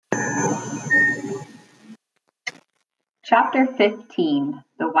Chapter 15,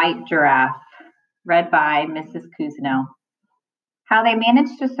 The White Giraffe, read by Mrs. Cousino. How they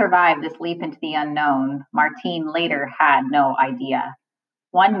managed to survive this leap into the unknown, Martine later had no idea.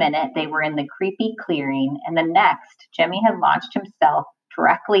 One minute they were in the creepy clearing, and the next, Jimmy had launched himself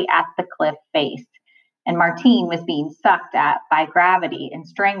directly at the cliff face, and Martine was being sucked at by gravity and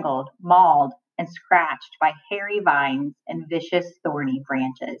strangled, mauled, and scratched by hairy vines and vicious thorny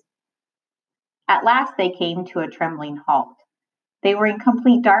branches. At last they came to a trembling halt. They were in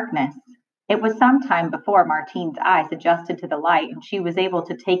complete darkness. It was some time before Martine's eyes adjusted to the light and she was able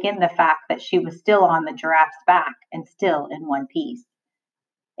to take in the fact that she was still on the giraffe's back and still in one piece.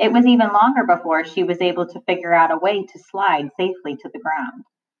 It was even longer before she was able to figure out a way to slide safely to the ground.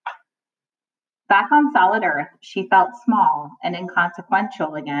 Back on solid earth, she felt small and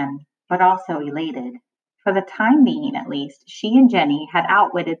inconsequential again, but also elated. For the time being, at least, she and Jenny had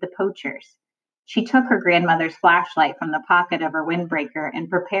outwitted the poachers. She took her grandmother's flashlight from the pocket of her windbreaker and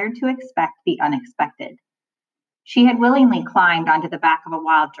prepared to expect the unexpected. She had willingly climbed onto the back of a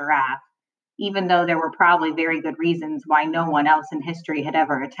wild giraffe, even though there were probably very good reasons why no one else in history had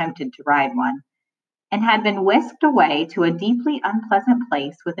ever attempted to ride one, and had been whisked away to a deeply unpleasant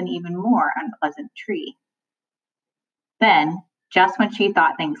place with an even more unpleasant tree. Then, just when she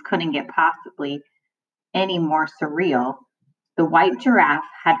thought things couldn't get possibly any more surreal, the white giraffe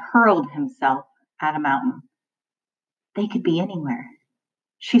had hurled himself at a mountain. They could be anywhere.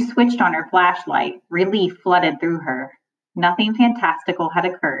 She switched on her flashlight. Relief flooded through her. Nothing fantastical had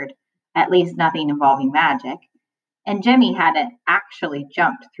occurred, at least nothing involving magic, and Jimmy hadn't actually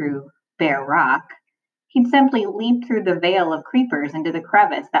jumped through bare rock. He'd simply leaped through the veil of creepers into the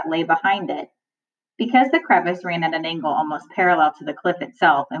crevice that lay behind it. Because the crevice ran at an angle almost parallel to the cliff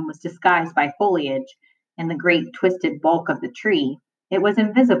itself and was disguised by foliage and the great twisted bulk of the tree, it was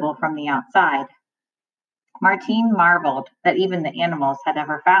invisible from the outside. Martine marveled that even the animals had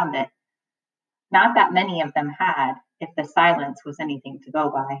ever found it. Not that many of them had, if the silence was anything to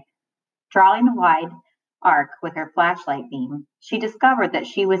go by. Drawing a wide arc with her flashlight beam, she discovered that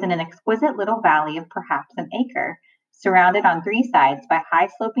she was in an exquisite little valley of perhaps an acre, surrounded on three sides by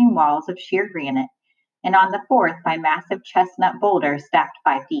high-sloping walls of sheer granite, and on the fourth by massive chestnut boulders stacked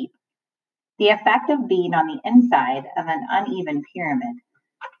 5 deep. The effect of being on the inside of an uneven pyramid.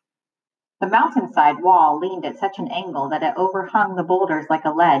 The mountainside wall leaned at such an angle that it overhung the boulders like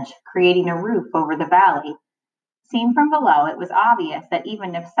a ledge, creating a roof over the valley. Seen from below, it was obvious that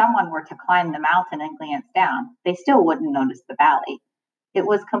even if someone were to climb the mountain and glance down, they still wouldn't notice the valley. It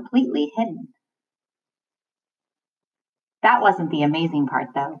was completely hidden. That wasn't the amazing part,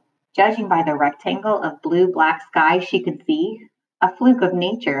 though. Judging by the rectangle of blue-black sky she could see, a fluke of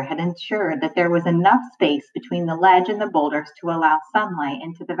nature had ensured that there was enough space between the ledge and the boulders to allow sunlight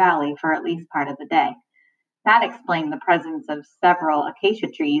into the valley for at least part of the day. That explained the presence of several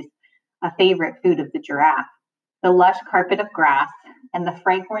acacia trees, a favorite food of the giraffe, the lush carpet of grass, and the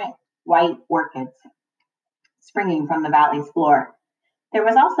fragrant white orchids springing from the valley's floor. There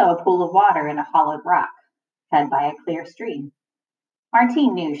was also a pool of water in a hollowed rock, fed by a clear stream.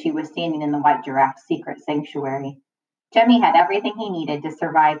 Martine knew she was standing in the white giraffe's secret sanctuary. Jimmy had everything he needed to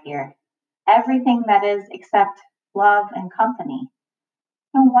survive here. Everything, that is, except love and company.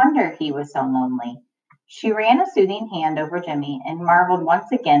 No wonder he was so lonely. She ran a soothing hand over Jimmy and marveled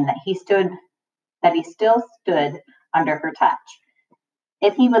once again that he still stood under her touch.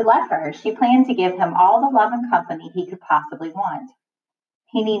 If he would let her, she planned to give him all the love and company he could possibly want.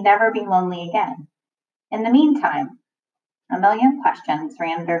 He need never be lonely again. In the meantime, a million questions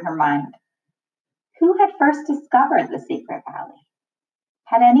ran through her mind. Who had first discovered the secret valley?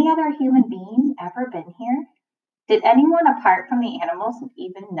 Had any other human being ever been here? Did anyone apart from the animals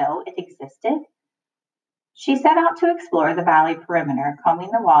even know it existed? She set out to explore the valley perimeter,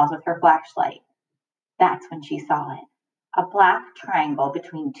 combing the walls with her flashlight. That's when she saw it, a black triangle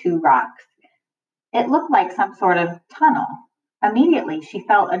between 2 rocks. It looked like some sort of tunnel. Immediately, she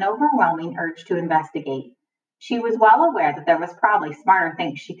felt an overwhelming urge to investigate. She was well aware that there was probably smarter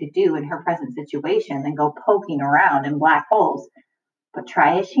things she could do in her present situation than go poking around in black holes. But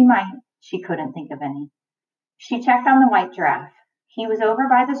try as she might, she couldn't think of any. She checked on the white giraffe. He was over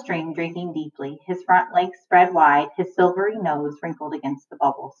by the stream, drinking deeply, his front legs spread wide, his silvery nose wrinkled against the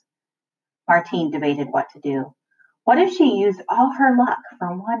bubbles. Martine debated what to do. What if she used all her luck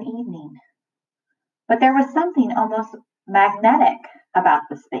for one evening? But there was something almost magnetic about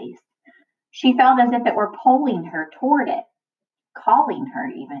the space. She felt as if it were pulling her toward it, calling her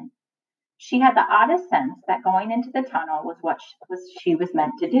even. She had the oddest sense that going into the tunnel was what she was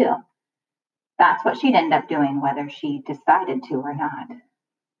meant to do. That's what she'd end up doing, whether she decided to or not.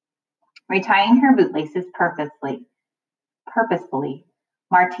 Retying her bootlaces purposely, Purposefully,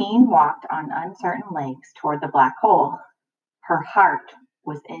 Martine walked on uncertain legs toward the black hole. Her heart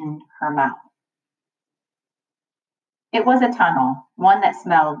was in her mouth. It was a tunnel, one that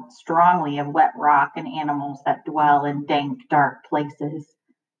smelled strongly of wet rock and animals that dwell in dank, dark places.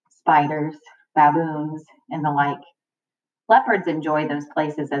 Spiders, baboons, and the like. Leopards enjoy those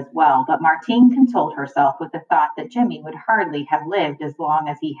places as well, but Martine consoled herself with the thought that Jimmy would hardly have lived as long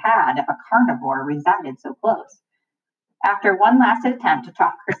as he had if a carnivore resided so close. After one last attempt to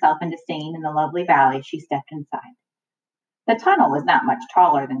talk herself into staying in the lovely valley, she stepped inside. The tunnel was not much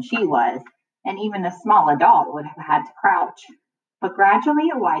taller than she was, and even a small adult would have had to crouch, but gradually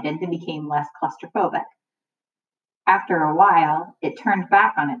it widened and became less claustrophobic. After a while, it turned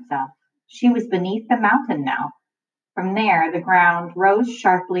back on itself. She was beneath the mountain now. From there, the ground rose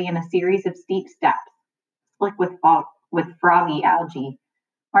sharply in a series of steep steps, slick with froggy algae.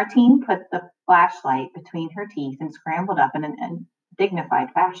 Martine put the flashlight between her teeth and scrambled up in an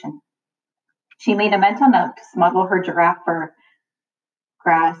dignified fashion. She made a mental note to smuggle her giraffe fur,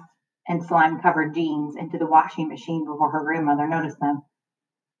 grass, and slime-covered jeans into the washing machine before her grandmother noticed them.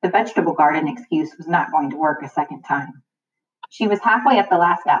 The vegetable garden excuse was not going to work a second time. She was halfway up the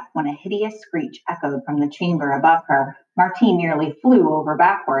last step when a hideous screech echoed from the chamber above her. Martine nearly flew over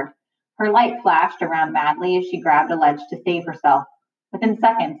backward. Her light flashed around madly as she grabbed a ledge to save herself. Within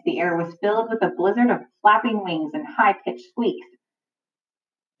seconds, the air was filled with a blizzard of flapping wings and high-pitched squeaks.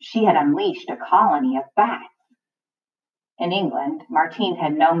 She had unleashed a colony of bats. In England, Martine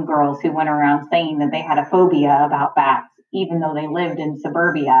had known girls who went around saying that they had a phobia about bats, even though they lived in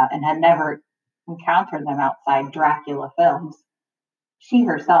suburbia and had never encountered them outside Dracula films. She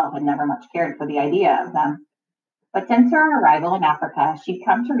herself had never much cared for the idea of them. But since her arrival in Africa, she'd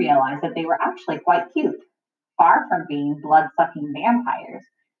come to realize that they were actually quite cute. Far from being blood-sucking vampires,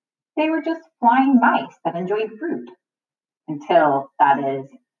 they were just flying mice that enjoyed fruit. Until, that is,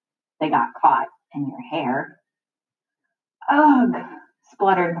 they got caught in your hair. Ugh,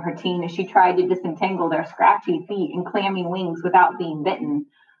 spluttered Martine as she tried to disentangle their scratchy feet and clammy wings without being bitten.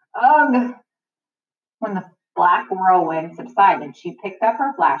 Ugh! When the black whirlwind subsided, she picked up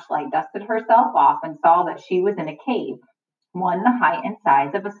her flashlight, dusted herself off, and saw that she was in a cave, one the height and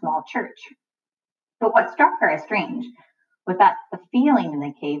size of a small church. But what struck her as strange was that the feeling in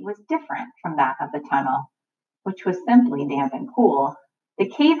the cave was different from that of the tunnel, which was simply damp and cool. The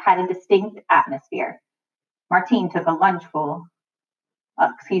cave had a distinct atmosphere. Martine took a lungful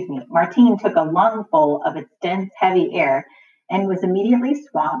of its dense, heavy air and was immediately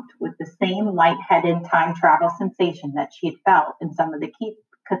swamped with the same light-headed time travel sensation that she had felt in some of the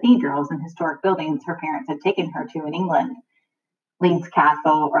cathedrals and historic buildings her parents had taken her to in England, Leeds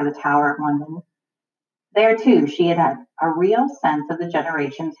Castle or the Tower of London. There, too, she had had a real sense of the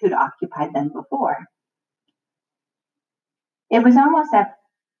generations who'd occupied them before. It was almost as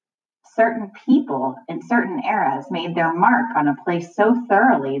certain people in certain eras made their mark on a place so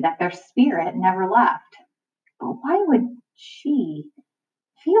thoroughly that their spirit never left. But why would she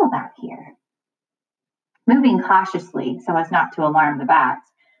feel that here? Moving cautiously so as not to alarm the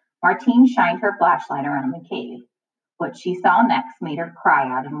bats, Martine shined her flashlight around the cave. What she saw next made her cry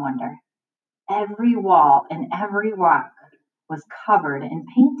out in wonder. Every wall and every rock was covered in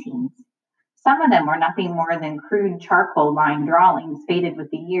paintings. Some of them were nothing more than crude charcoal line drawings faded with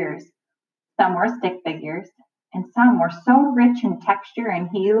the years. Some were stick figures, and some were so rich in texture and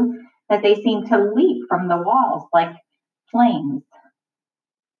hue that they seemed to leap from the walls like flames.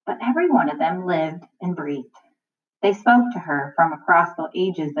 But every one of them lived and breathed. They spoke to her from across the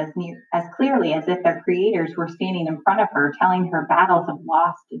ages as clearly as if their creators were standing in front of her, telling her battles of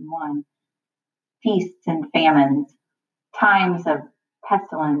lost and won, feasts and famines, times of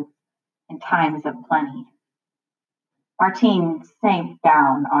pestilence and times of plenty. Martine sank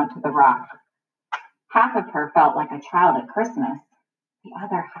down onto the rock. Half of her felt like a child at Christmas. The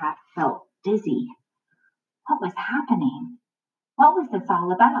other half felt dizzy. What was happening? What was this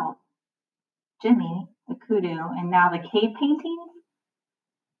all about? Jimmy, the kudu, and now the cave paintings?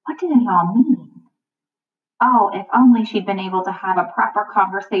 What did it all mean? Oh, if only she'd been able to have a proper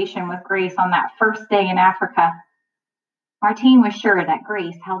conversation with Grace on that first day in Africa. Martine was sure that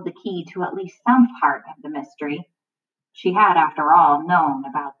Grace held the key to at least some part of the mystery. She had, after all, known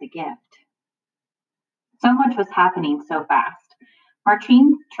about the gift. So much was happening so fast.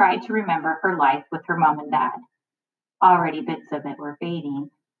 Martine tried to remember her life with her mom and dad. Already bits of it were fading.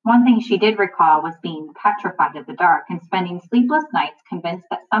 One thing she did recall was being petrified of the dark and spending sleepless nights convinced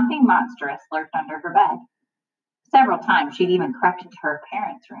that something monstrous lurked under her bed. Several times she'd even crept into her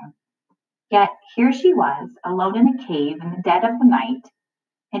parents' room. Yet here she was, alone in a cave in the dead of the night,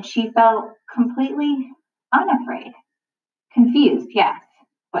 and she felt completely unafraid. Confused, yes,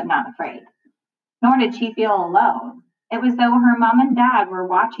 but not afraid. Nor did she feel alone. It was though her mom and dad were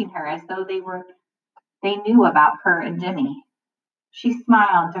watching her as though they knew about her and Jimmy. She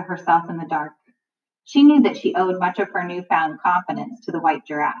smiled to herself in the dark. She knew that she owed much of her newfound confidence to the white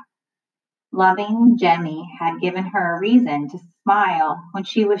giraffe. Loving Jimmy had given her a reason to smile when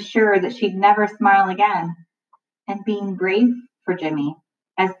she was sure that she'd never smile again, and being brave for Jimmy,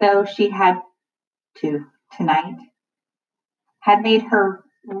 as though she had to tonight, had made her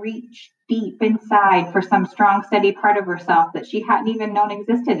reach deep inside for some strong, steady part of herself that she hadn't even known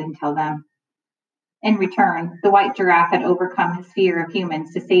existed until then. In return, the white giraffe had overcome his fear of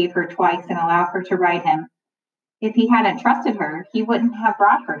humans to save her twice and allow her to ride him. If he hadn't trusted her, he wouldn't have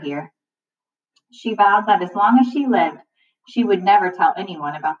brought her here. She vowed that as long as she lived, she would never tell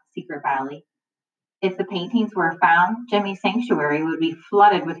anyone about the secret valley. If the paintings were found, Jimmy's sanctuary would be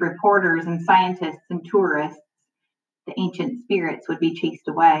flooded with reporters and scientists and tourists. The ancient spirits would be chased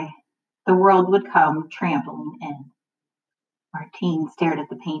away. The world would come trampling in. Martine stared at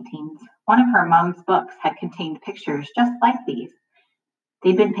the paintings. One of her mom's books had contained pictures just like these.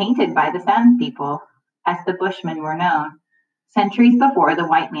 They'd been painted by the Sand People, as the Bushmen were known, centuries before the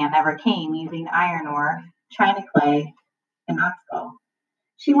white man ever came, using iron ore, china clay, and oxbow.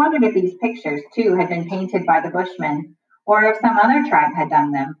 She wondered if these pictures, too, had been painted by the Bushmen, or if some other tribe had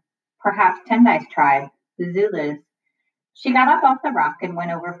done them. Perhaps Tendai's tribe, the Zulus. She got up off the rock and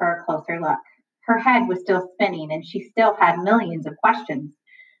went over for a closer look. Her head was still spinning, and she still had millions of questions,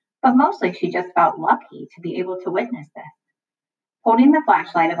 but mostly she just felt lucky to be able to witness this. Holding the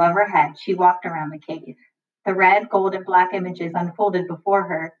flashlight above her head, she walked around the cave. The red, gold, and black images unfolded before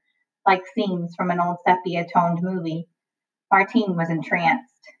her, like scenes from an old sepia-toned movie. Martine was entranced.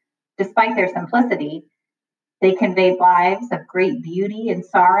 Despite their simplicity, they conveyed lives of great beauty and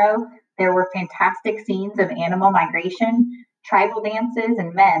sorrow. There were fantastic scenes of animal migration, tribal dances,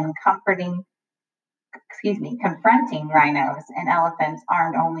 and men confronting rhinos and elephants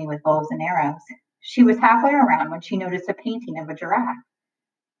armed only with bows and arrows. She was halfway around when she noticed a painting of a giraffe.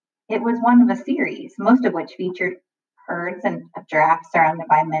 It was one of a series, most of which featured herds of giraffes surrounded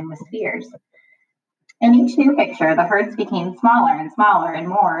by men with spears. In each new picture, the herds became smaller and smaller, and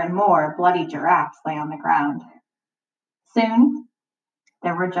more bloody giraffes lay on the ground. Soon,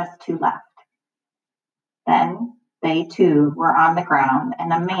 there were just two left. Then they too were on the ground,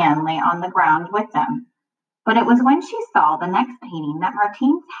 and a man lay on the ground with them. But it was when she saw the next painting that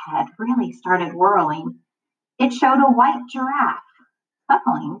Martine's head really started whirling. It showed a white giraffe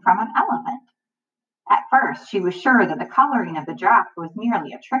suckling from an elephant. At first, she was sure that the coloring of the giraffe was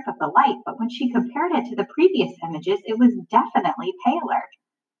merely a trick of the light, but when she compared it to the previous images, it was definitely paler.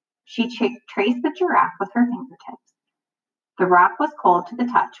 She traced the giraffe with her fingertips. The rock was cold to the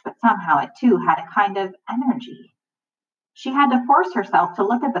touch, but somehow it too had a kind of energy. She had to force herself to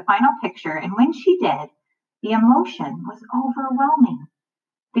look at the final picture, and when she did, the emotion was overwhelming.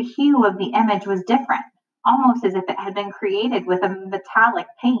 The hue of the image was different, almost as if it had been created with a metallic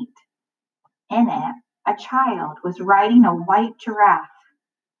paint. In it, a child was riding a white giraffe.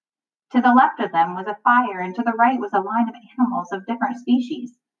 To the left of them was a fire, and to the right was a line of animals of different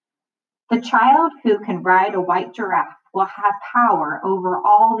species. The child who can ride a white giraffe will have power over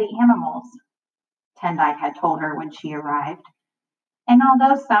all the animals, Tendai had told her when she arrived. And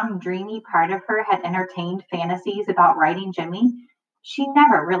although some dreamy part of her had entertained fantasies about riding Jimmy, she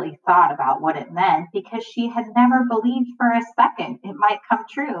never really thought about what it meant because she had never believed for a second it might come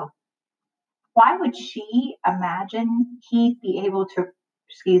true. Why would she imagine she'd be able to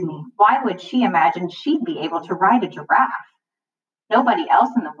ride a giraffe? Nobody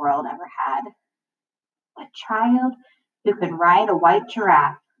else in the world ever had. The child who can ride a white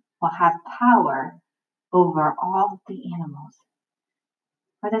giraffe will have power over all the animals.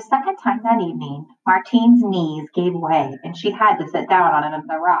 For the second time that evening, Martine's knees gave way and she had to sit down on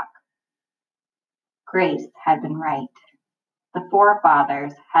another rock. Grace had been right. The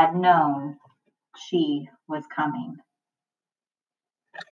forefathers had known she was coming.